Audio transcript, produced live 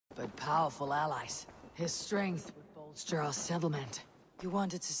but powerful allies. His strength would bolster our settlement. You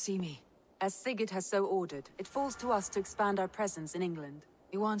wanted to see me? As Sigurd has so ordered, it falls to us to expand our presence in England.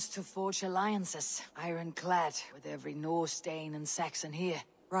 He wants to forge alliances, ironclad, with every Norse, Dane, and Saxon here.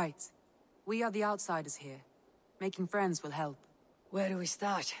 Right. We are the outsiders here. Making friends will help. Where do we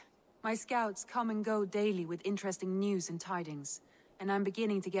start? My scouts come and go daily with interesting news and tidings, and I'm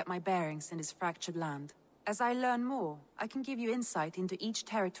beginning to get my bearings in this fractured land. As I learn more, I can give you insight into each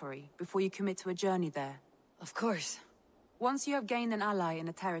territory before you commit to a journey there. Of course. Once you have gained an ally in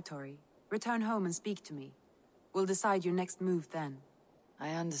a territory, return home and speak to me. We'll decide your next move then. I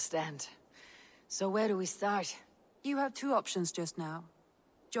understand. So where do we start? You have two options just now.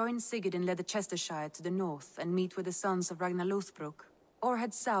 Join Sigurd in Leicestershire to the north and meet with the sons of Ragnar Lothbrok, or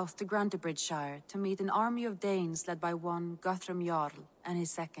head south to Grantebridgeshire to meet an army of Danes led by one Guthrum Jarl and his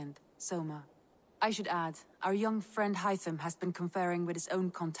second, Soma. I should add, our young friend Hytham has been conferring with his own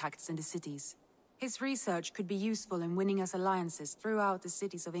contacts in the cities. His research could be useful in winning us alliances throughout the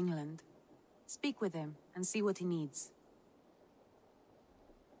cities of England. Speak with him and see what he needs.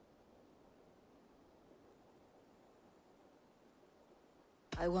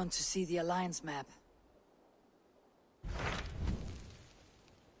 I want to see the Alliance map.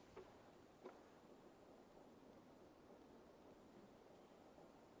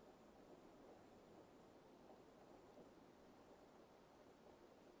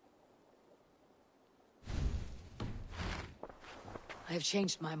 I have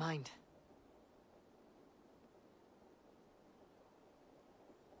changed my mind.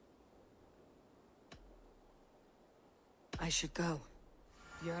 I should go.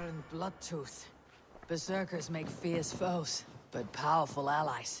 You're in Bloodtooth. Berserkers make fierce foes, but powerful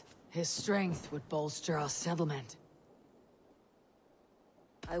allies. His strength would bolster our settlement.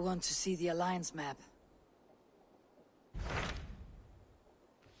 I want to see the Alliance map.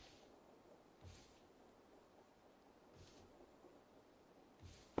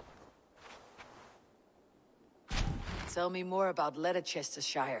 Tell me more about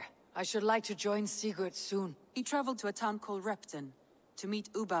Leicestershire. I should like to join Sigurd soon. He traveled to a town called Repton to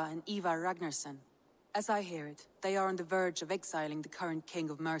meet Ubba and Ivar Ragnarsson. As I hear it, they are on the verge of exiling the current king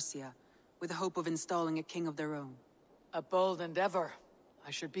of Mercia, with the hope of installing a king of their own. A bold endeavor.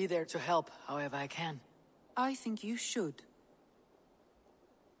 I should be there to help, however I can. I think you should.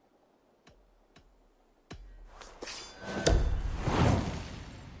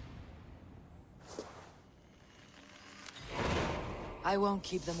 I won't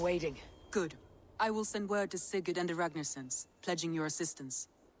keep them waiting. Good. I will send word to Sigurd and the Ragnarssons, pledging your assistance.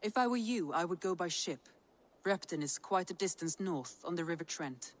 If I were you, I would go by ship. Repton is quite a distance north on the River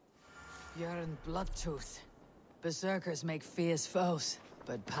Trent. You're in Bloodtooth. Berserkers make fierce foes,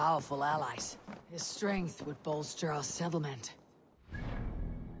 but powerful allies. His strength would bolster our settlement.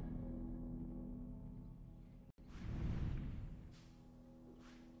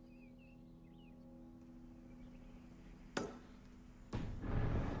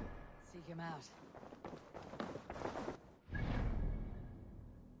 Seek him out.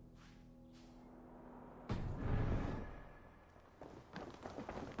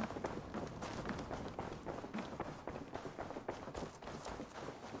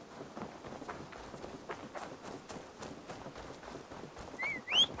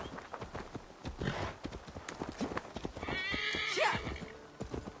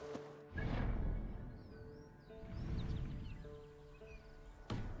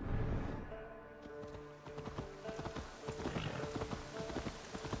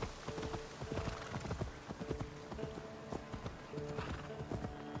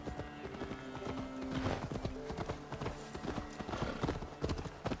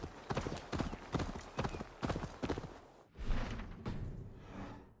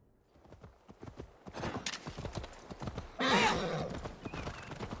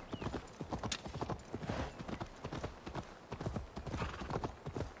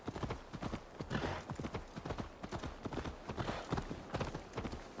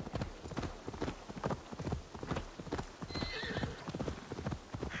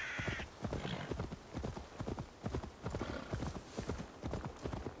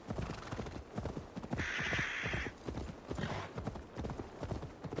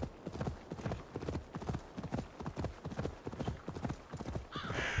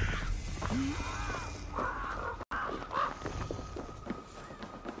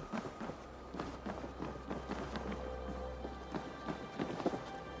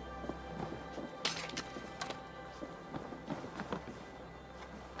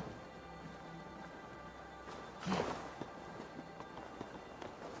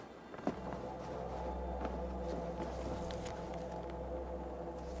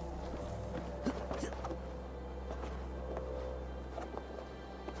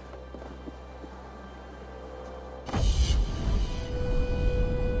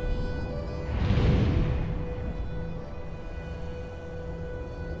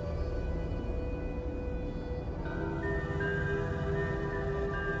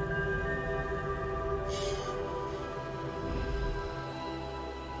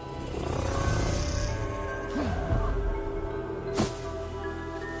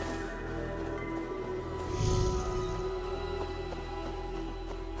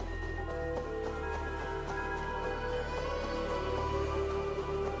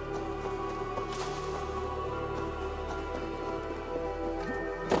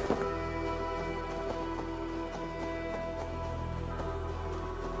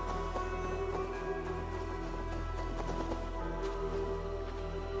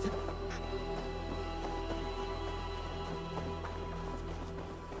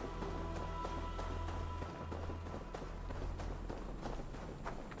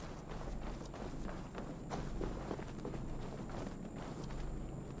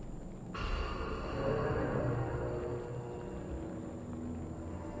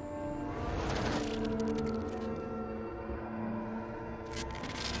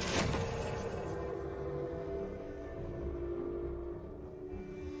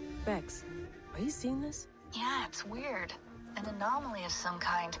 Bex, are you seeing this? Yeah, it's weird. An anomaly of some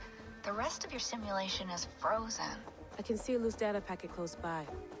kind. The rest of your simulation is frozen. I can see a loose data packet close by.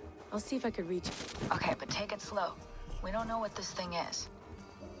 I'll see if I could reach it. Okay, but take it slow. We don't know what this thing is.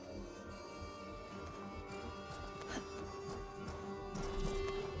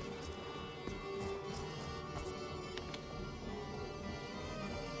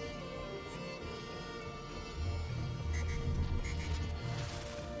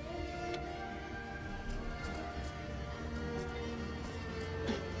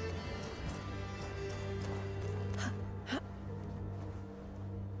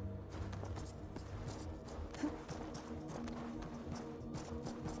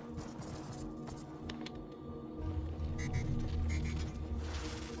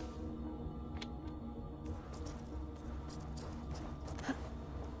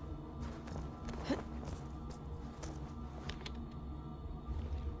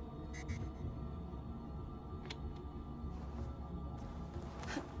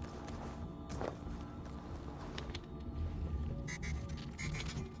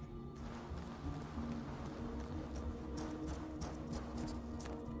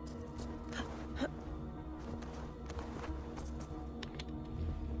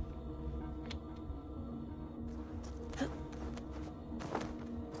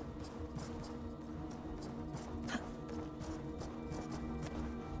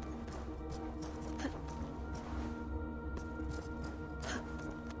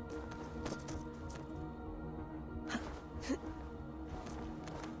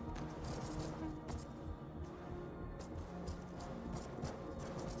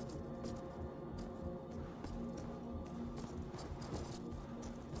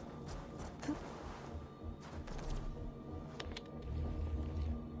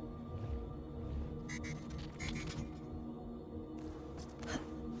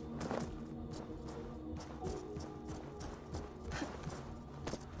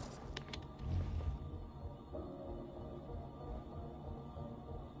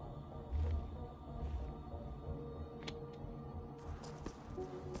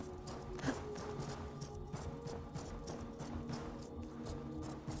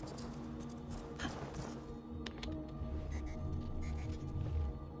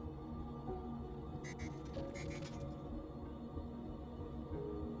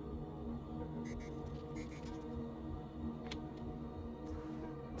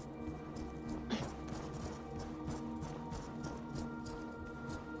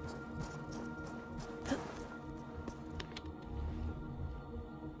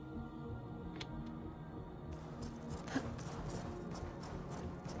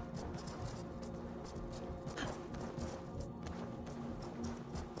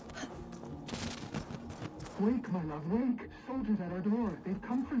 Wake, my love, wake! Soldiers at our door. They've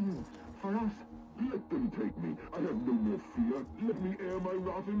come for you. For us. Let them take me. I have no more fear. Let me air my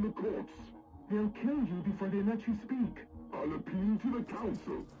wrath in the courts. They'll kill you before they let you speak. I'll appeal to the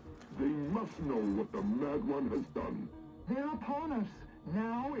council. They must know what the Mad One has done. They're upon us.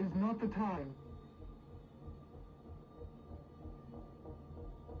 Now is not the time.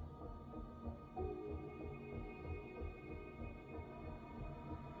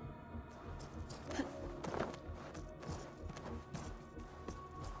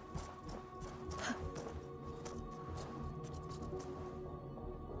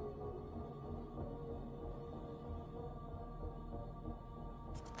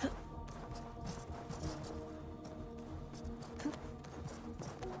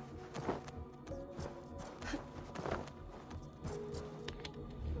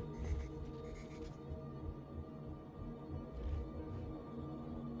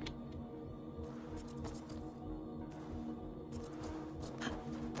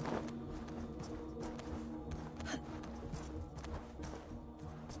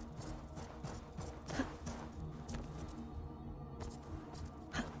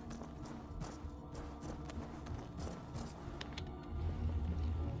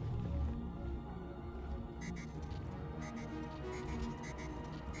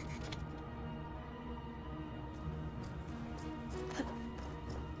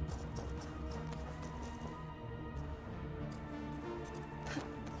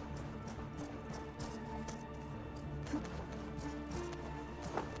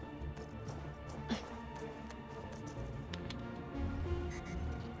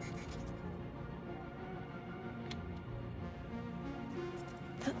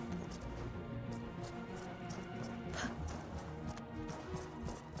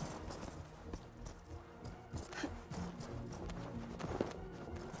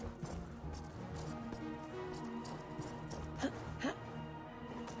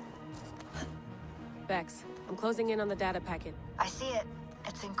 Vex. I'm closing in on the data packet. I see it.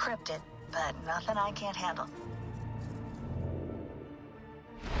 It's encrypted, but nothing I can't handle.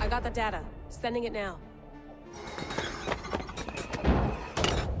 I got the data. Sending it now.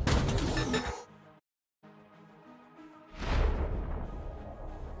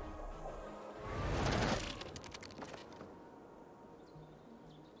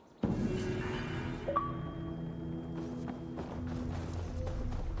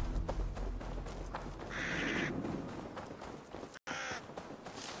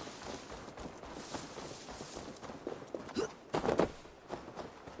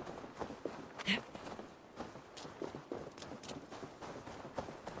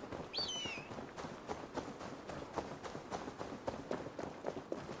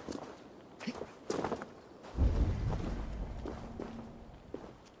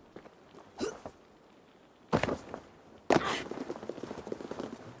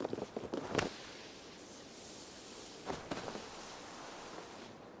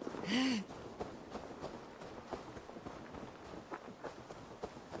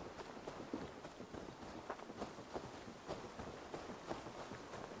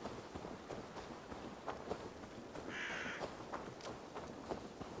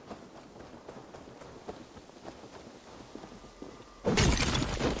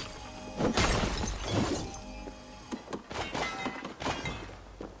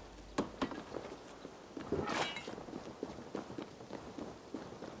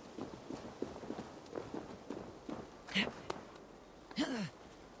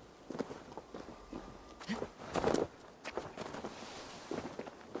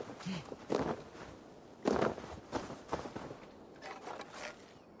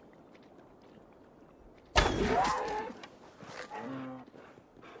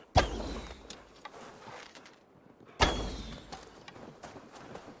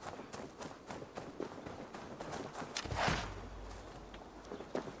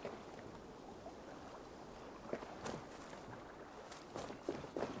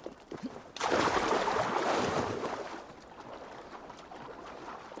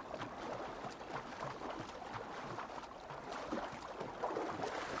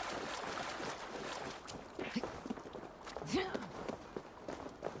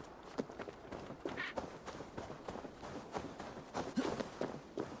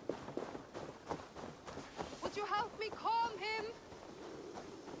 Would you help me calm him?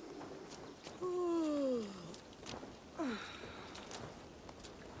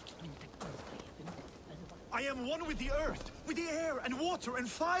 I am one with the earth, with the air and water and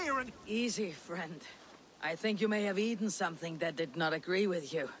fire and... Easy, friend. I think you may have eaten something that did not agree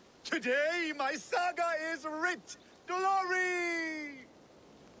with you. Today, my saga is writ! Glory!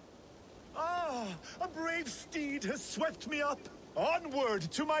 Ah, a brave steed has swept me up. Onward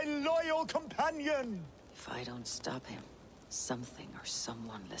to my loyal companion! If I don't stop him, something or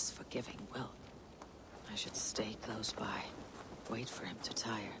someone less forgiving will. I should stay close by. Wait for him to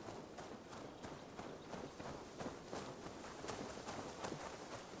tire.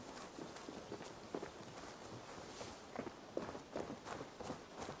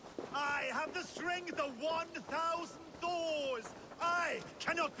 I have the strength of 1,000 Thors! I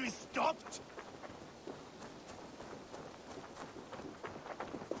cannot be stopped!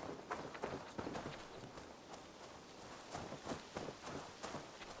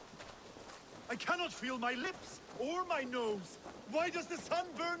 I cannot feel my lips or my nose. Why does the sun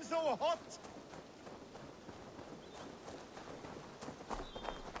burn so hot?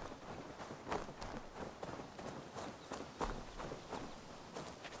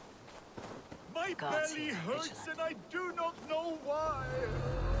 My belly hurts and I do not know why.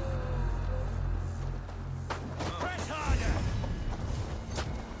 Press harder!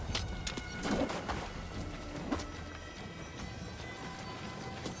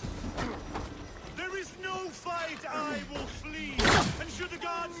 There is no fight, I will flee. And should the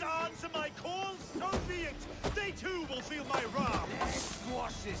gods answer my call, so be it. They too will feel my wrath.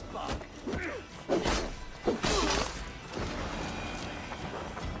 Squash this bug.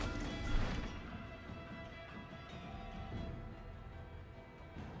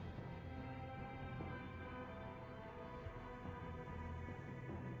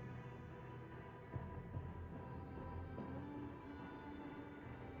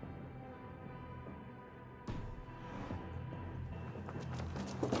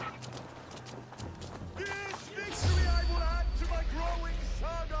 This victory I will add to my growing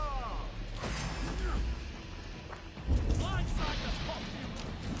saga!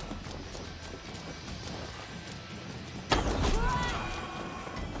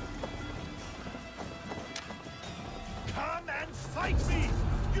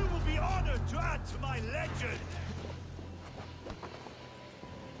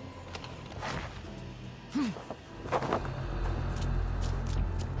 I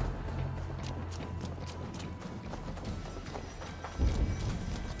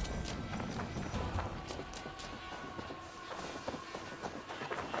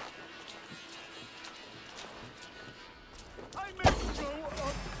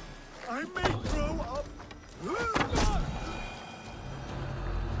may grow up.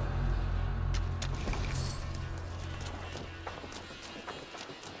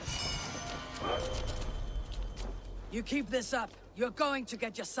 You keep this up, you're going to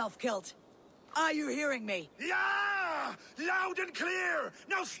get yourself killed. Are you hearing me? Yeah! Loud and clear!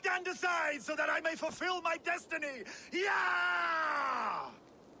 Now stand aside so that I may fulfill my destiny! Yeah!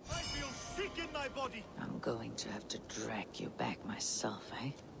 I feel sick in my body. I'm going to have to drag you back myself,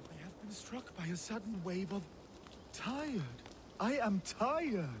 eh? I have been struck by a sudden wave of... tired. I am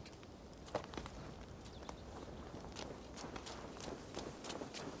tired.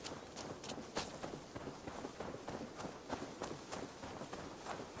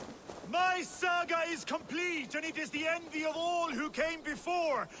 My saga is complete, and it is the envy of all who came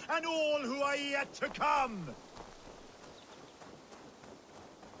before, and all who are yet to come.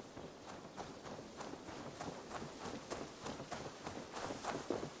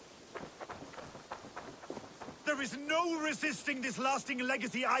 There is no resisting this lasting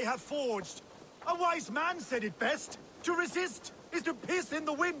legacy I have forged. A wise man said it best. To resist is to piss in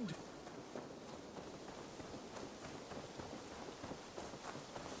the wind.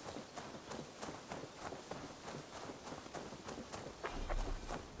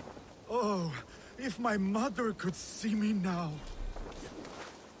 Oh, if my mother could see me now.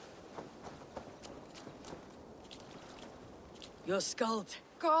 You're skulled.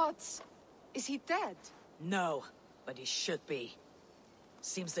 Gods! Is he dead? No, but he should be.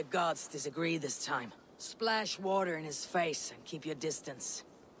 Seems the gods disagree this time. Splash water in his face and keep your distance.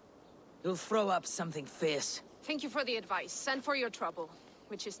 You'll throw up something fierce. Thank you for the advice, and for your trouble,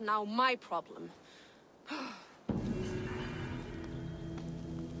 which is now my problem.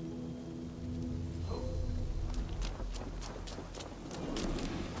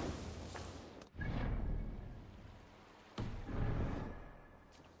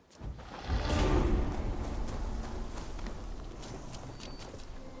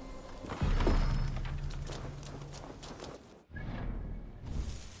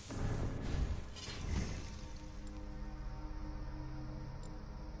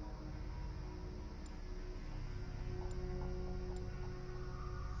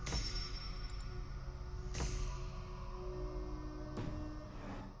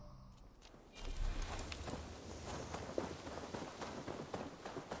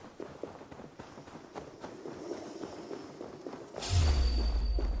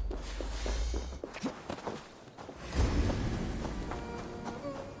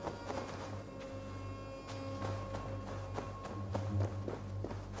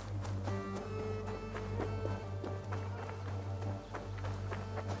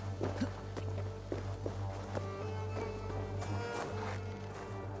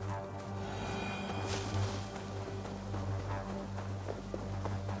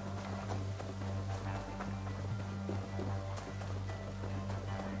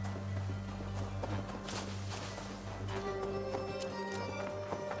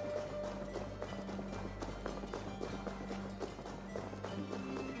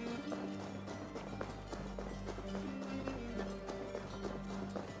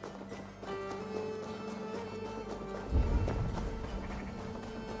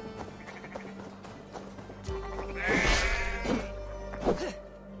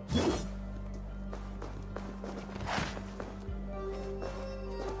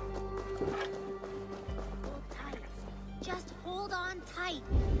 Just hold on tight.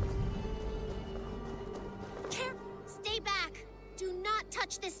 Stay back. Do not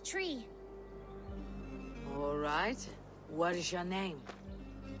touch this tree. All right. What is your name?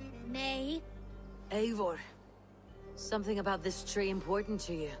 May. Eivor. Something about this tree important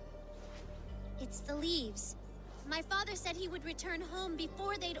to you? It's the leaves. My father said he would return home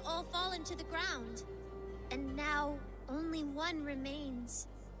before they'd all fallen to the ground. And now, only one remains.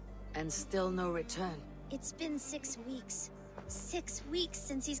 And still no return? It's been 6 weeks. 6 weeks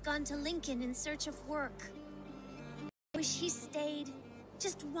since he's gone to Lincoln in search of work. Wish he stayed.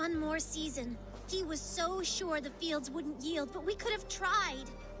 Just one more season. He was so sure the fields wouldn't yield, but we could have tried.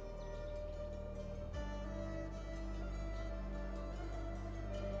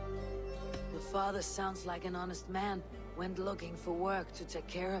 Your father sounds like an honest man. Went looking for work to take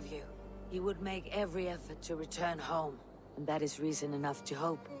care of you. He would make every effort to return home. And that is reason enough to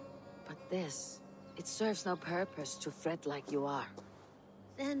hope. But this... it serves no purpose to fret like you are.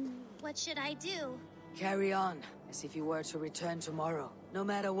 Then what should I do? Carry on, as if you were to return tomorrow, no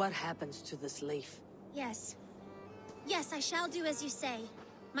matter what happens to this leaf. Yes. Yes, I shall do as you say.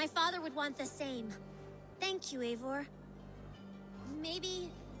 My father would want the same. Thank you, Eivor. Maybe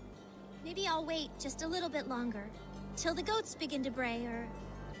I'll wait just a little bit longer. Till the goats begin to bray, or...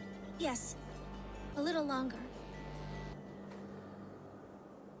 Yes, a little longer.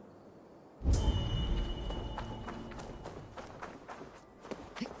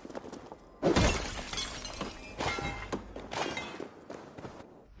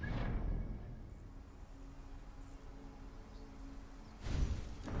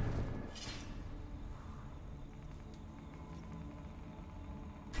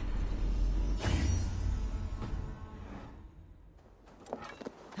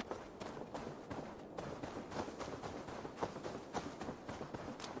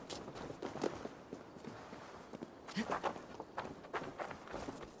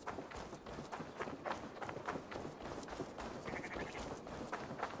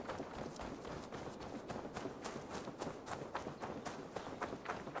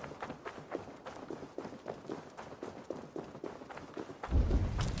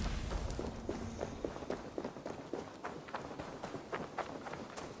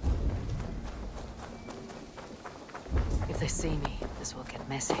 If they see me, this will get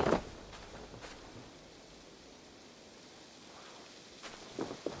messy.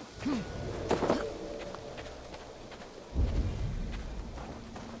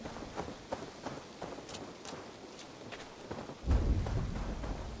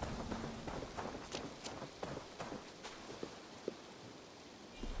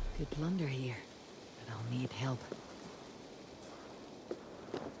 Could blunder here, but I'll need help.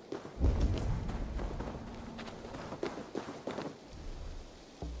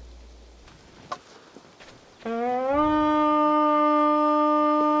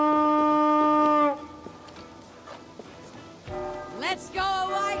 Let's go,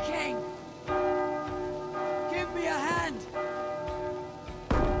 Viking! Give me a hand!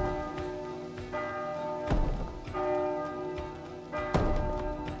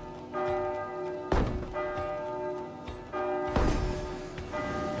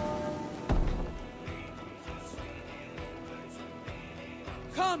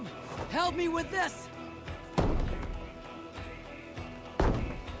 Come! Help me with this!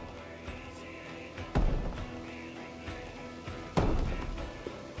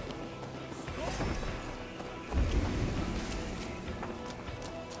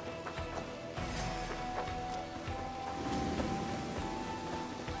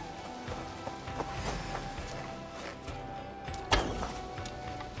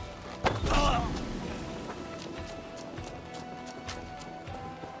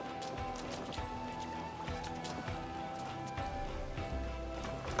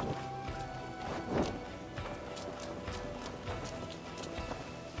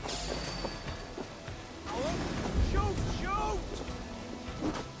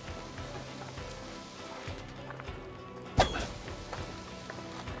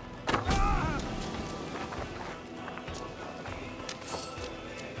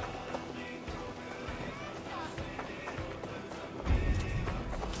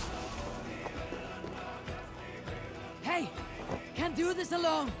 Hey! Can't do this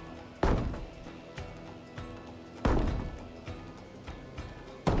alone!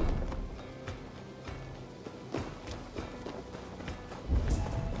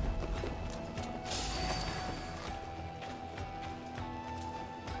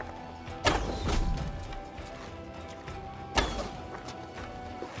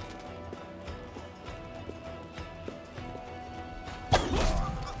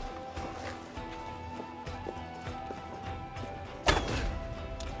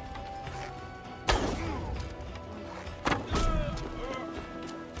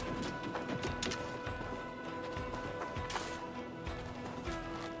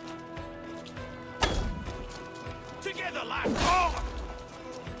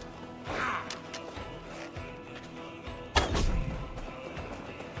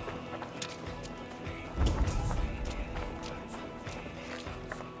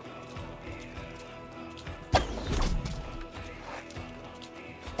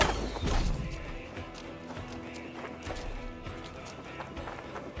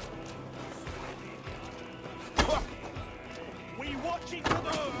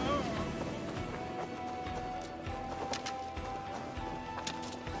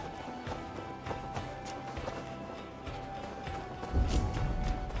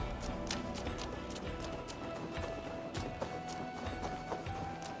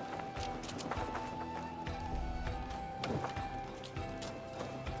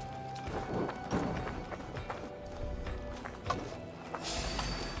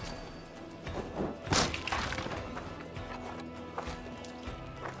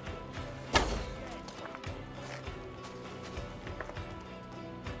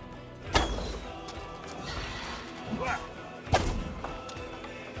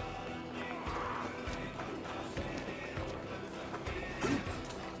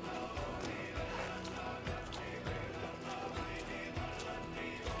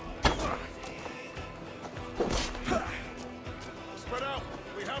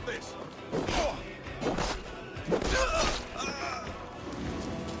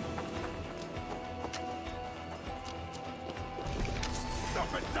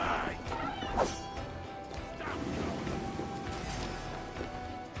 off and die!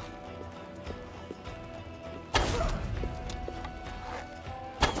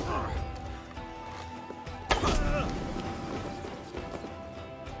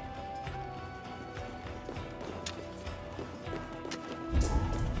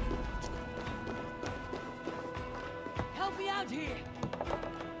 Help me out here!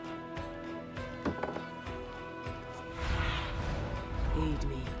 Aid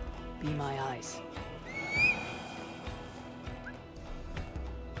me. Be my eyes.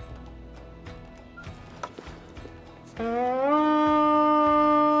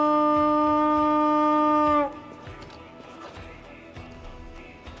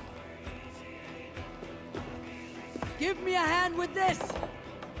 Give me a hand with this!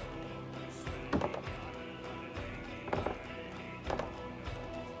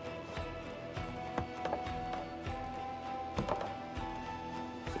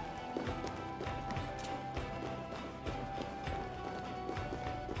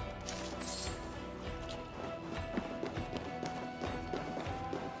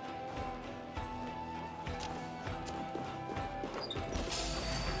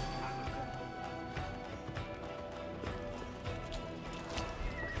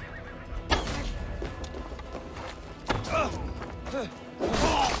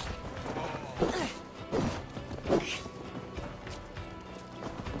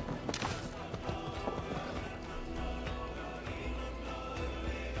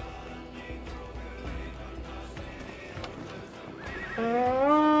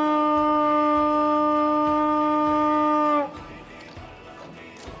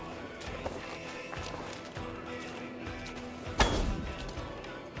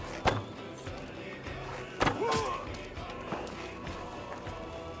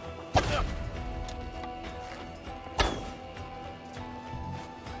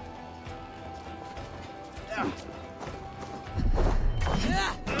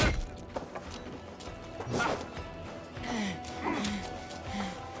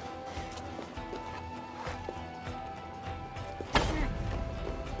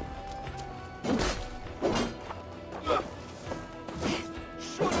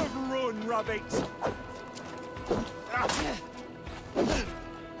 Should have run, rabbit!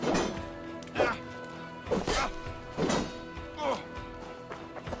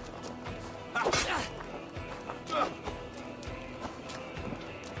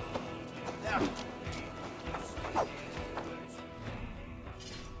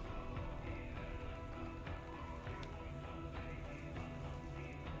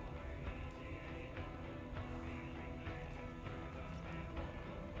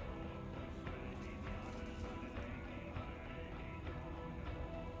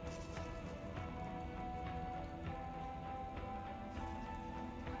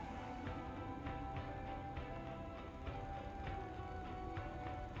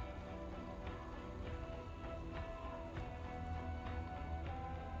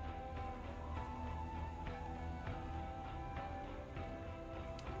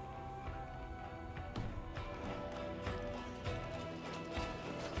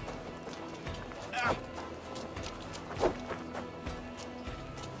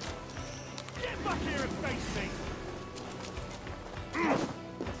 Get back here and face me!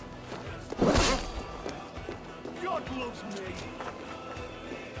 God loves me!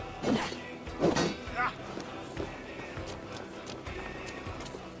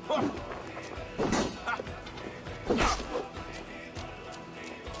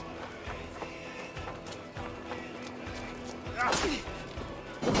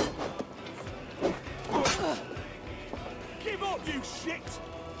 Give up, you shit!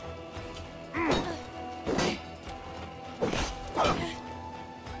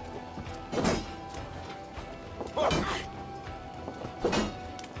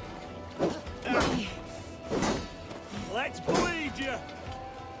 Let's bleed you!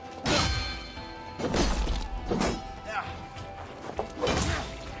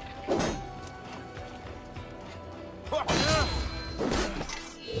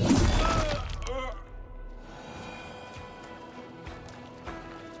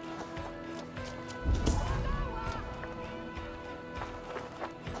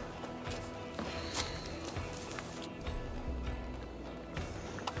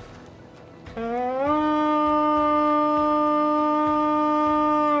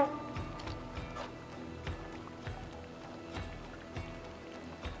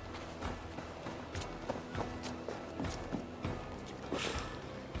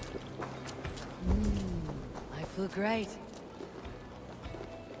 I feel great.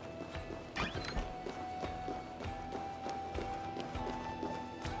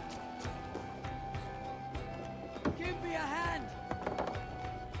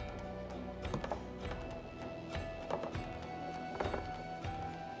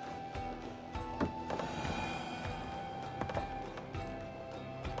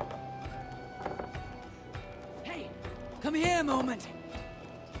 Come here a moment.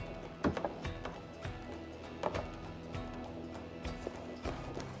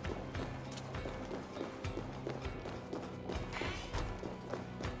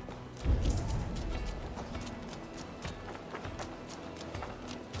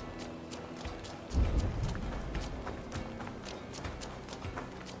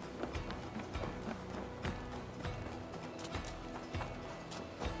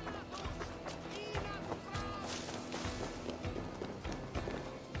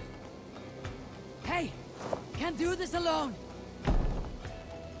 Hey! Can't do this alone!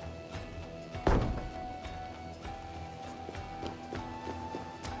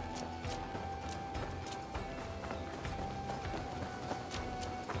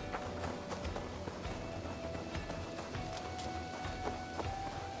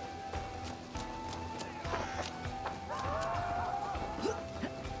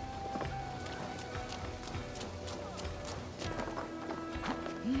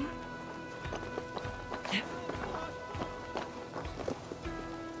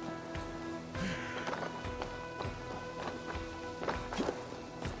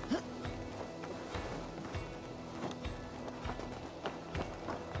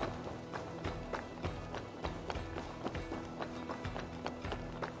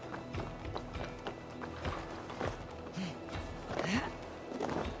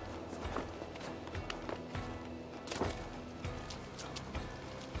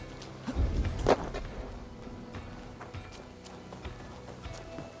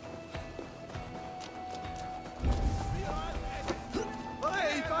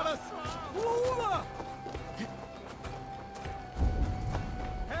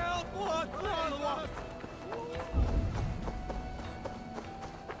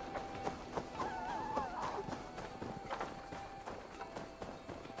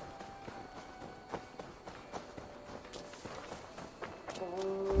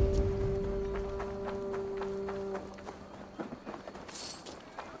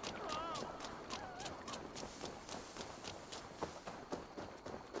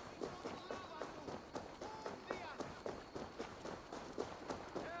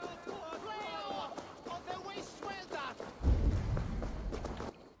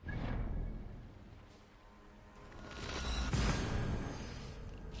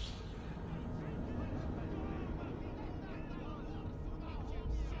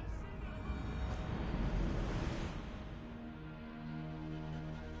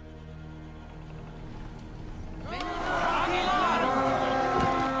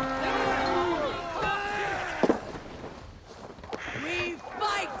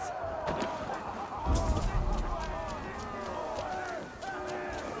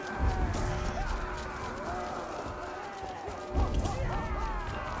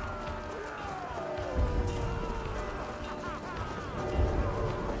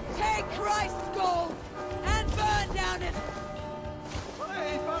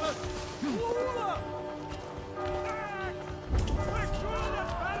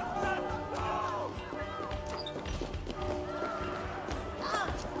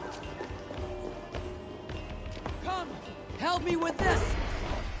 Help me with this!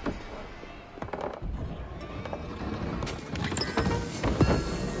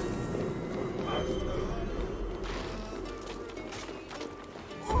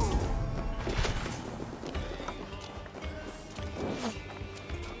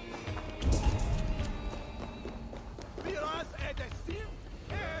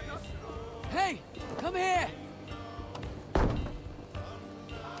 Hey! Come here!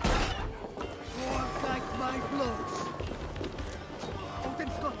 Like my blows.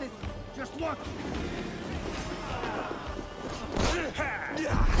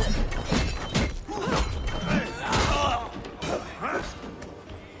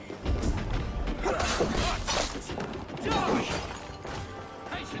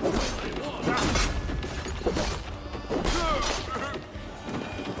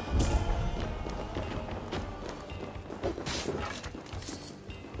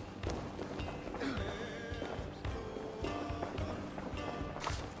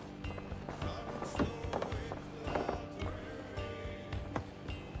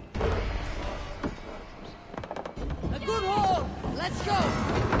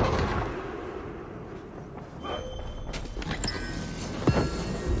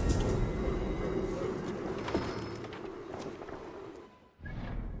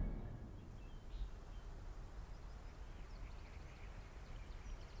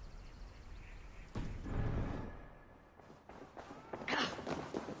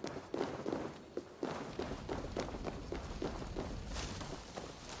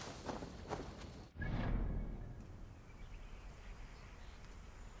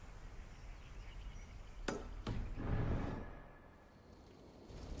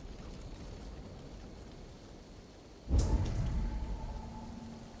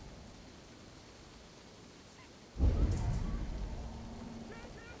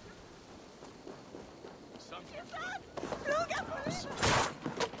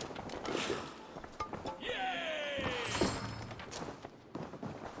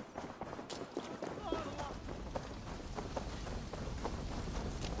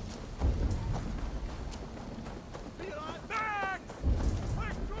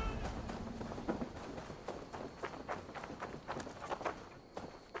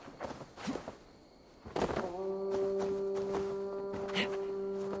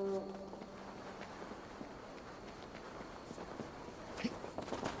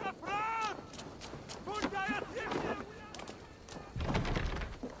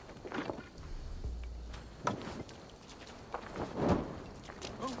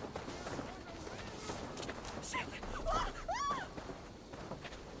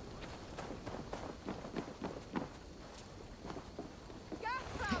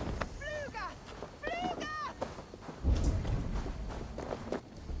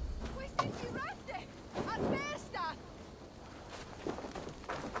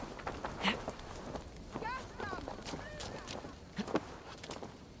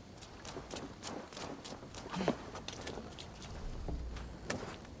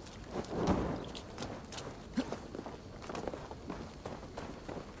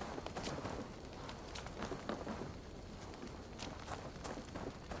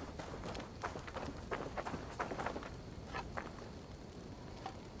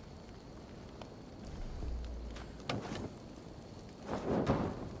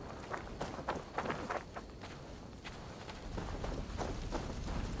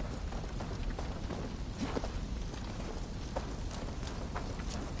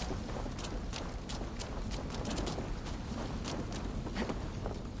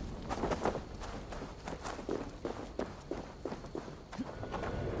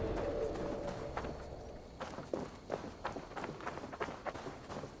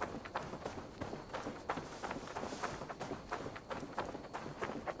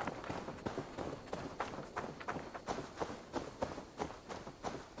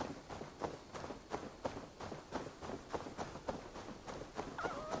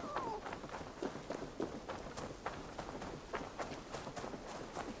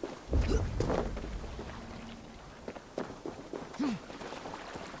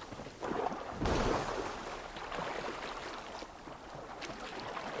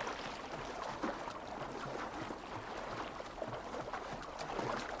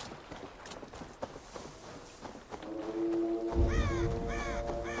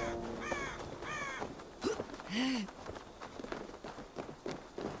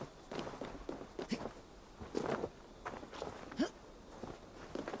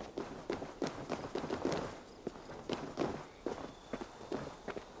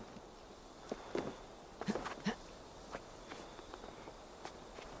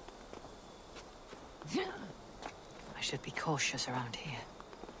 I should be cautious around here.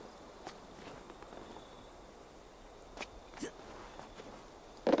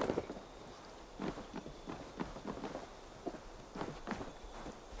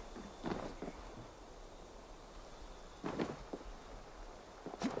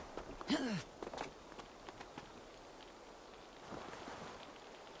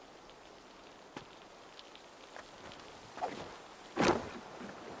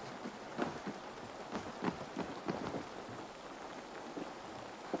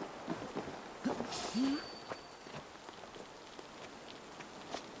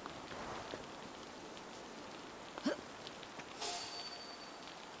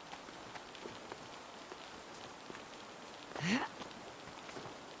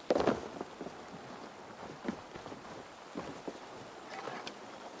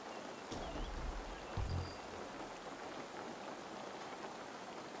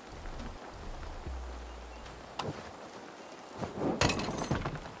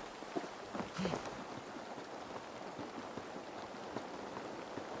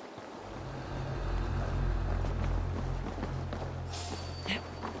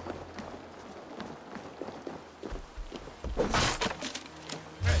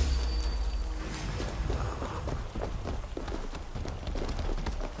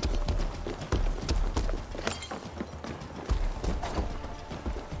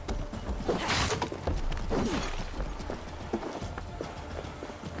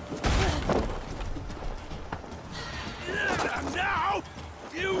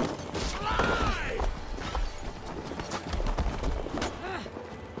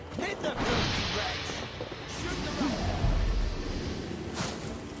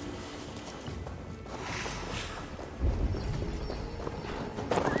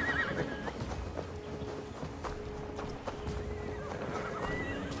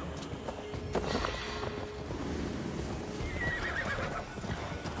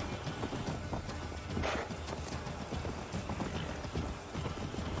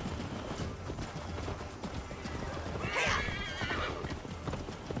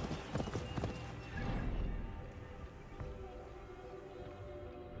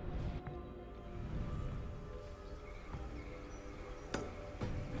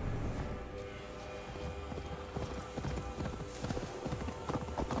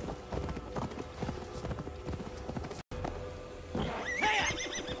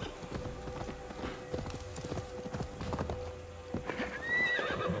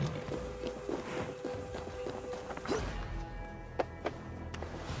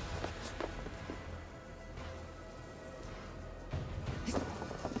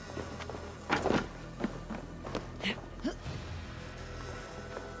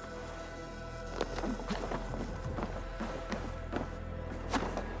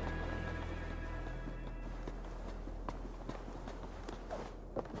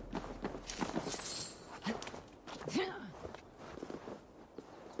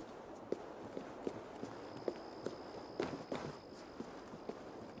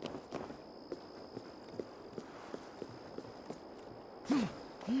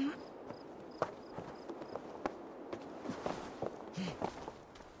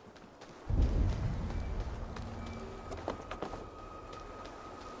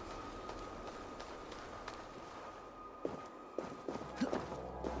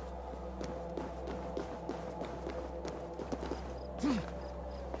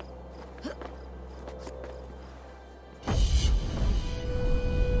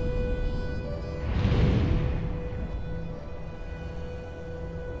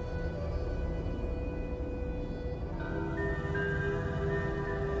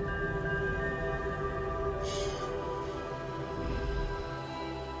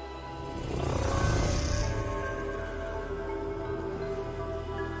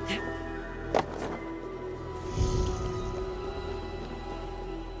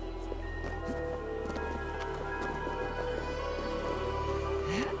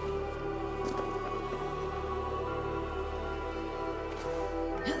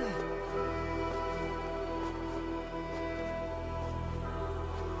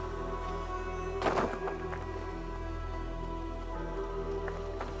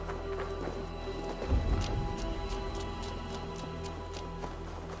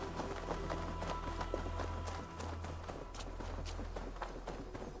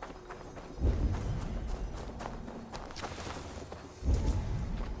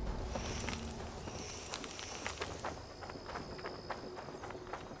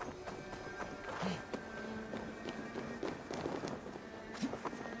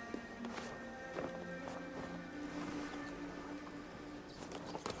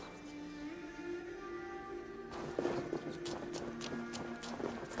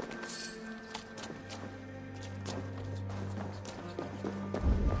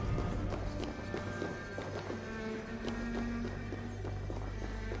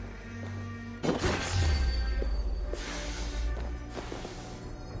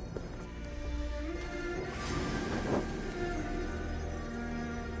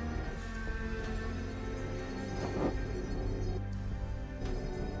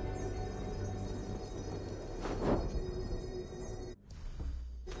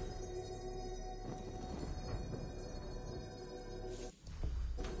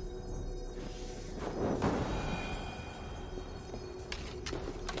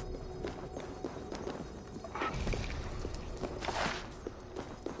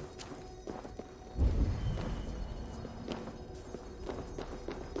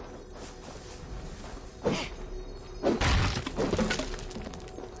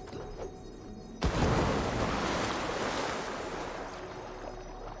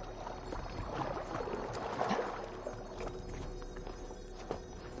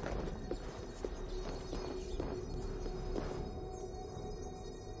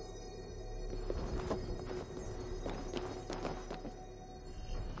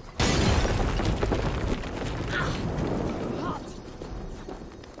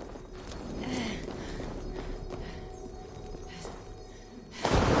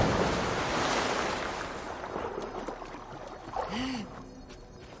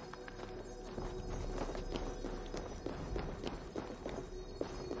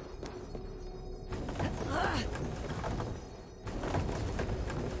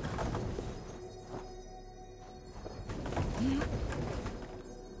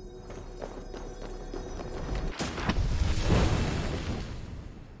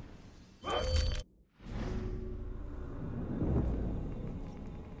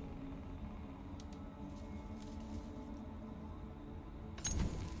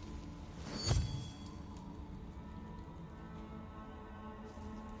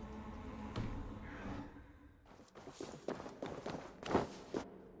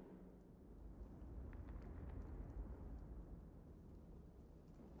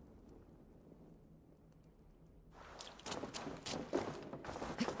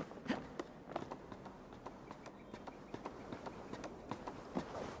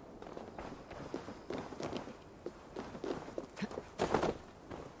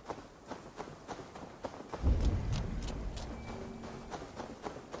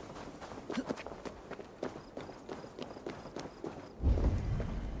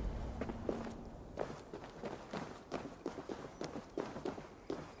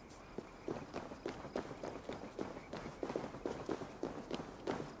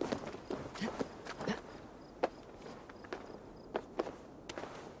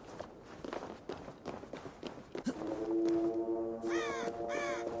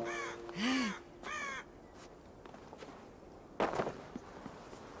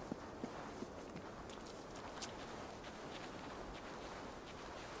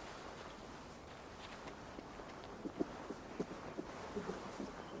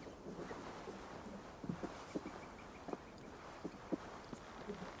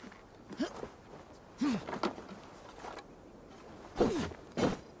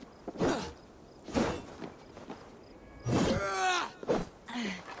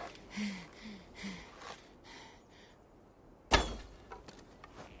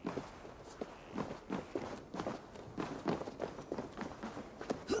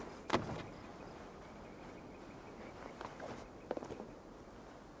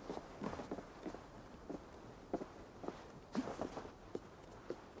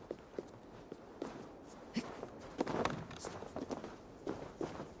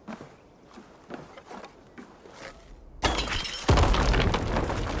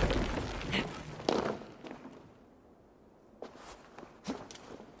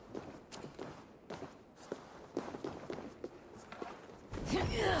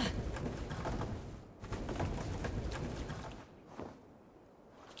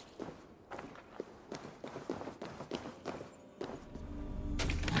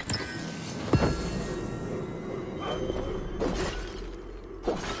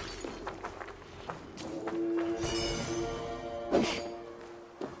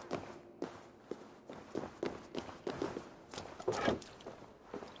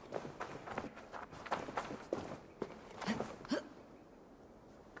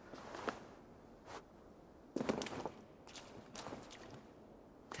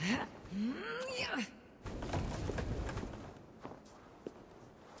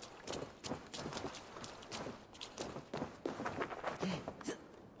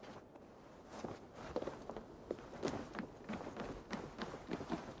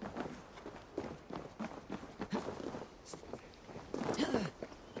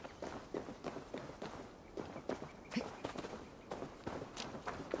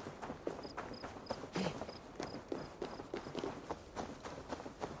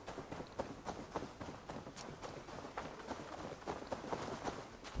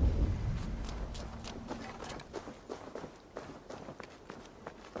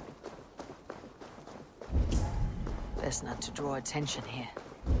 Best not to draw attention here.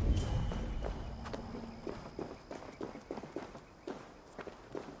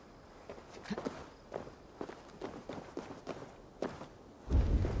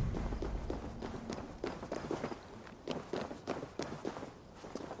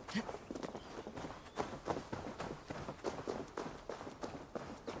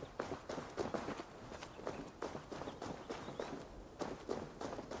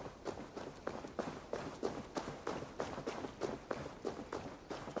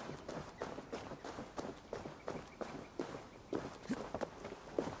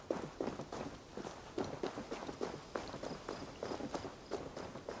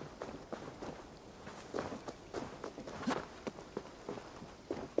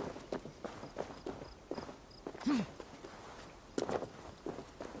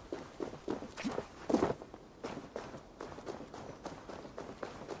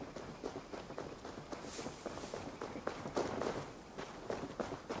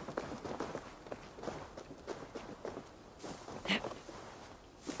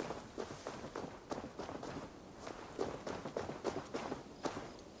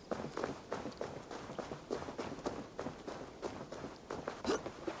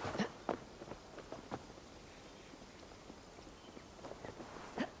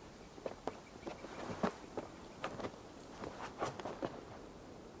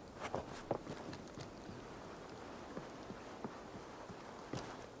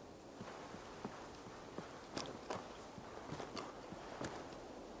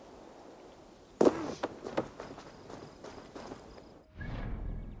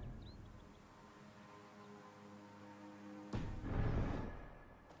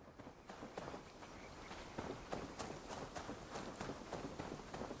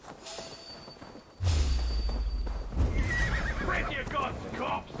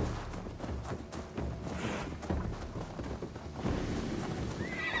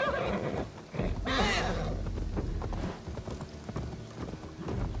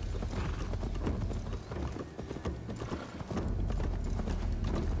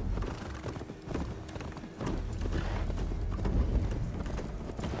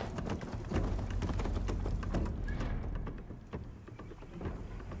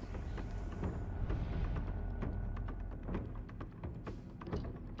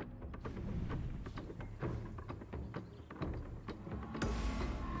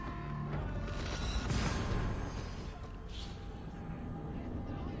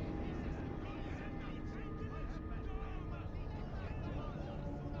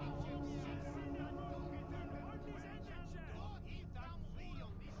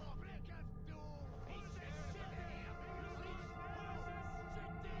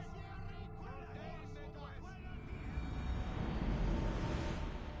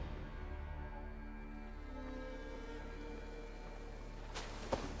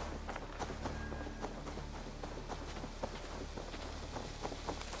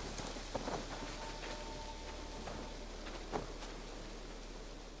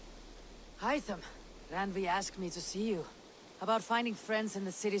 Hytham, Ranvi asked me to see you. About finding friends in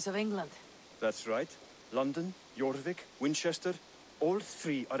the cities of England. That's right. London, Jorvik, Winchester, all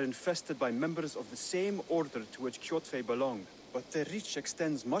three are infested by members of the same order to which Kjotve belonged. But their reach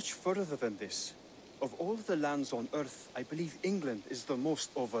extends much further than this. Of all the lands on Earth, I believe England is the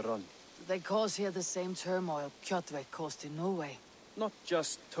most overrun. They cause here the same turmoil Kjotve caused in Norway. Not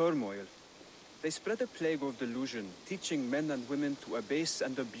just turmoil. They spread a plague of delusion, teaching men and women to abase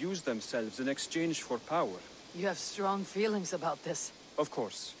and abuse themselves in exchange for power. You have strong feelings about this. Of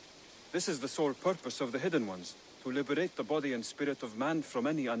course. This is the sole purpose of the Hidden Ones, to liberate the body and spirit of man from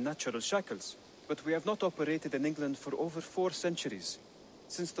any unnatural shackles. But we have not operated in England for over 4 centuries.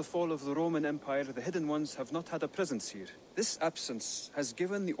 Since the fall of the Roman Empire, the Hidden Ones have not had a presence here. This absence has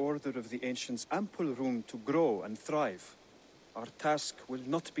given the Order of the Ancients ample room to grow and thrive. Our task will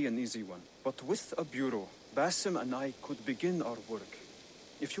not be an easy one, but with a bureau, Basim and I could begin our work.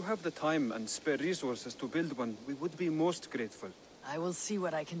 If you have the time and spare resources to build one, we would be most grateful. I will see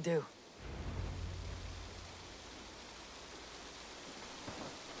what I can do.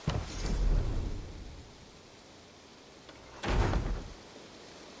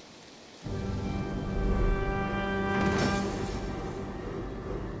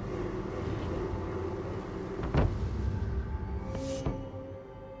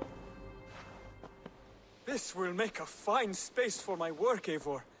 This will make a fine space for my work,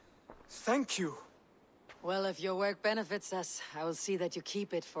 Eivor. Thank you. Well, if your work benefits us, I will see that you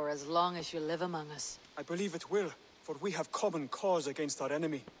keep it for as long as you live among us. I believe it will, for we have common cause against our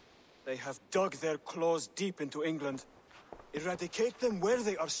enemy. They have dug their claws deep into England. Eradicate them where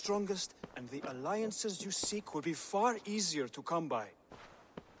they are strongest, and the alliances you seek will be far easier to come by.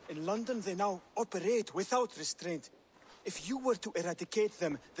 In London, they now operate without restraint. If you were to eradicate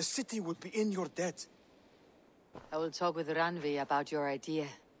them, the city would be in your debt. I will talk with Ranvi about your idea.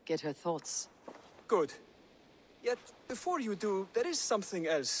 Get her thoughts. Good. Yet, before you do, there is something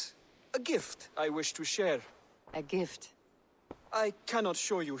else. A gift I wish to share. A gift? I cannot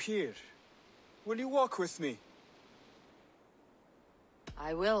show you here. Will you walk with me?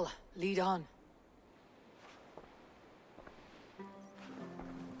 I will. Lead on.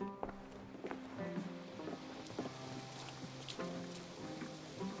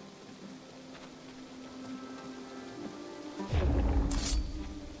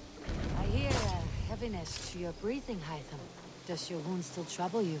 Heaviness to your breathing, Hytham. Does your wound still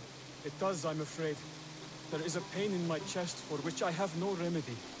trouble you? It does, I'm afraid. There is a pain in my chest for which I have no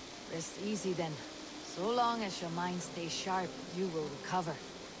remedy. Rest easy then. So long as your mind stays sharp, you will recover.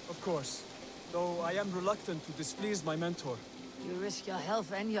 Of course. Though I am reluctant to displease my mentor. You risk your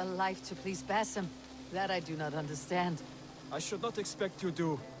health and your life to please Basim. That I do not understand. I should not expect you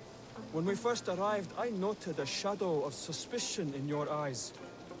do. When we first arrived, I noted a shadow of suspicion in your eyes.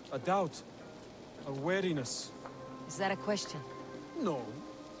 A doubt. A wariness. Is that a question? No.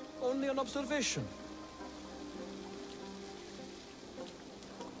 Only an observation.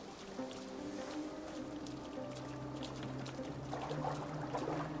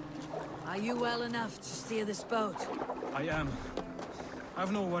 Are you well enough to steer this boat? I am.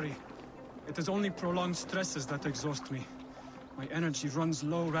 Have no worry. It is only prolonged stresses that exhaust me. My energy runs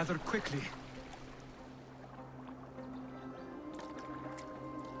low rather quickly.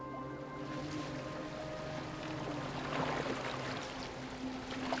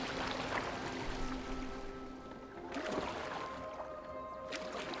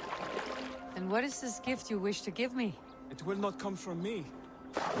 What is this gift you wish to give me? It will not come from me.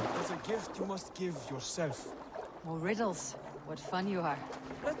 It is a gift you must give yourself. More riddles. What fun you are.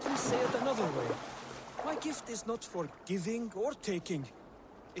 Let me say it another way. My gift is not for giving or taking.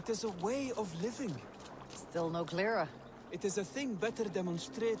 It is a way of living. Still no clearer. It is a thing better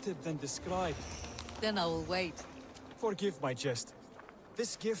demonstrated than described. Then I will wait. Forgive my jest.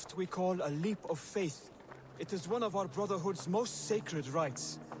 This gift we call a leap of faith. It is one of our Brotherhood's most sacred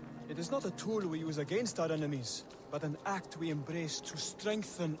rites. It is not a tool we use against our enemies, but an act we embrace to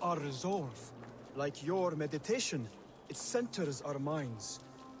strengthen our resolve. Like your meditation, it centers our minds,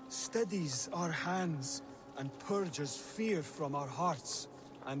 steadies our hands, and purges fear from our hearts.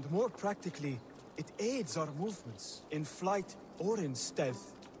 And more practically, it aids our movements, in flight or in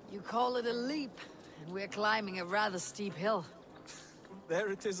stealth. You call it a leap, and we're climbing a rather steep hill.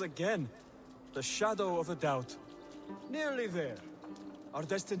 There it is again. The shadow of a doubt. Nearly there. Our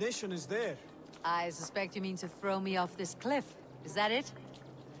destination is there. I suspect you mean to throw me off this cliff. Is that it?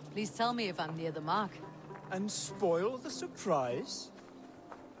 Please tell me if I'm near the mark. And spoil the surprise?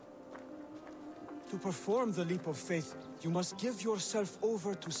 To perform the leap of faith, you must give yourself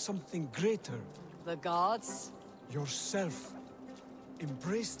over to something greater. The gods? Yourself.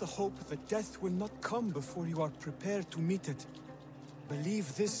 Embrace the hope that death will not come before you are prepared to meet it.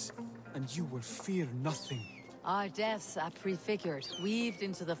 Believe this, and you will fear nothing. Our deaths are prefigured, weaved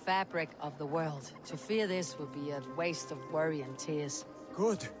into the fabric of the world. To fear this would be a waste of worry and tears.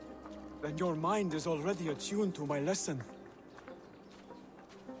 Good. Then your mind is already attuned to my lesson.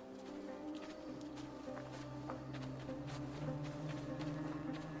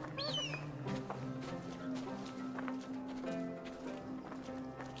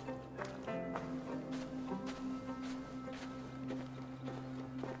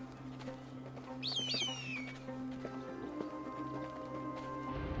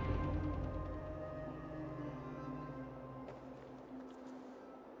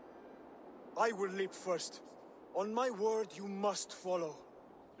 I will leap first. On my word, you must follow.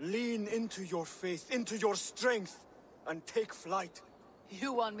 Lean into your faith, into your strength, and take flight.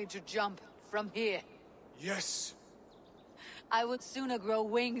 You want me to jump from here? Yes. I would sooner grow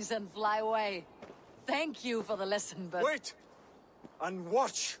wings and fly away. Thank you for the lesson, but... Wait! And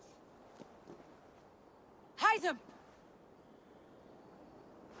watch! Hide them!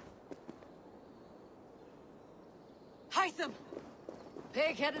 Hide them!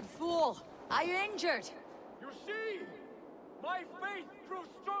 Pig-headed fool! Are you injured? You see? My faith proved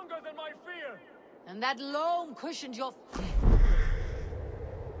stronger than my fear! And that loam cushioned your...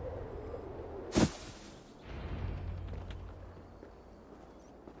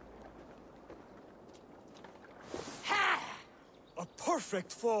 A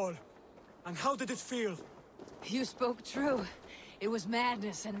perfect fall! And how did it feel? You spoke true. It was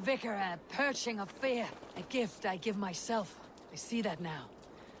madness and vigor, a perching of fear. A gift I give myself. I see that now.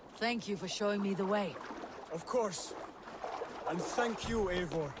 Thank you for showing me the way. Of course. And thank you,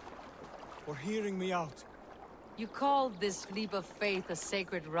 Eivor, for hearing me out. You called this leap of faith a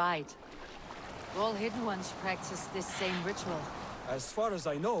sacred rite. All Hidden Ones practice this same ritual. As far as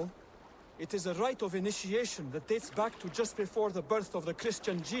I know, it is a rite of initiation that dates back to just before the birth of the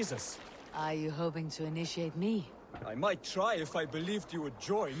Christian Jesus. Are you hoping to initiate me? I might try if I believed you would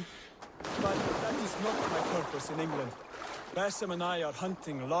join, but that is not my purpose in England. Basim and I are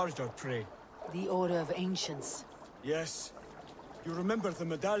hunting larger prey. The Order of Ancients. Yes. You remember the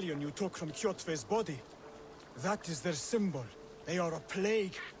medallion you took from Kjotve's body? That is their symbol. They are a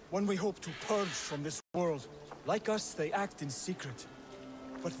plague, one we hope to purge from this world. Like us, they act in secret.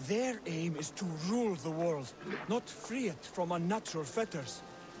 But their aim is to rule the world, not free it from unnatural fetters.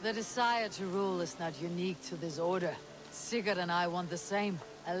 The desire to rule is not unique to this order. Sigurd and I want the same.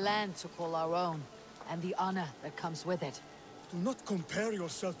 A land to call our own, and the honor that comes with it. Do not compare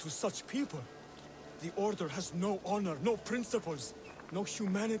yourself to such people. The Order has no honor, no principles, no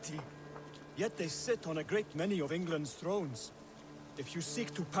humanity. Yet they sit on a great many of England's thrones. If you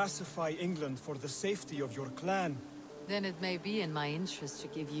seek to pacify England for the safety of your clan... Then it may be in my interest to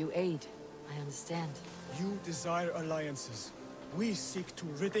give you aid. I understand. You desire alliances. We seek to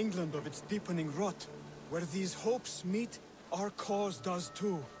rid England of its deepening rot. Where these hopes meet, our cause does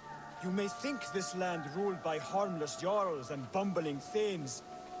too. You may think this land ruled by harmless jarls and bumbling thanes.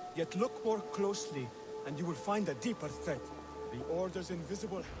 Yet look more closely, and you will find a deeper threat. The Order's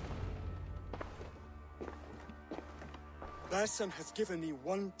invisible... Basim has given me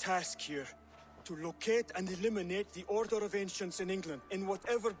one task here. To locate and eliminate the Order of Ancients in England, in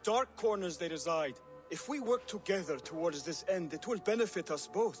whatever dark corners they reside. If we work together towards this end, it will benefit us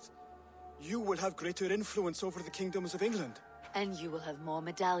both. You will have greater influence over the kingdoms of England. And you will have more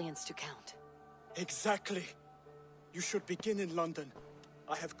medallions to count. Exactly. You should begin in London.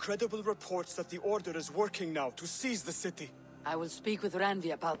 I have credible reports that the Order is working now to seize the city. I will speak with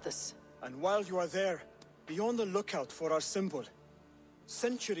Randvi about this. And while you are there, be on the lookout for our symbol.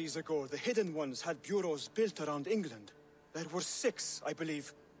 Centuries ago, the Hidden Ones had bureaus built around England. There were 6, I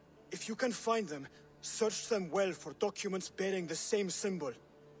believe. If you can find them, search them well for documents bearing the same symbol.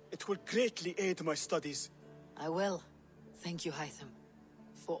 It will greatly aid my studies. I will. Thank you, Hytham,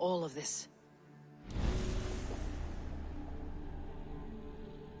 for all of this.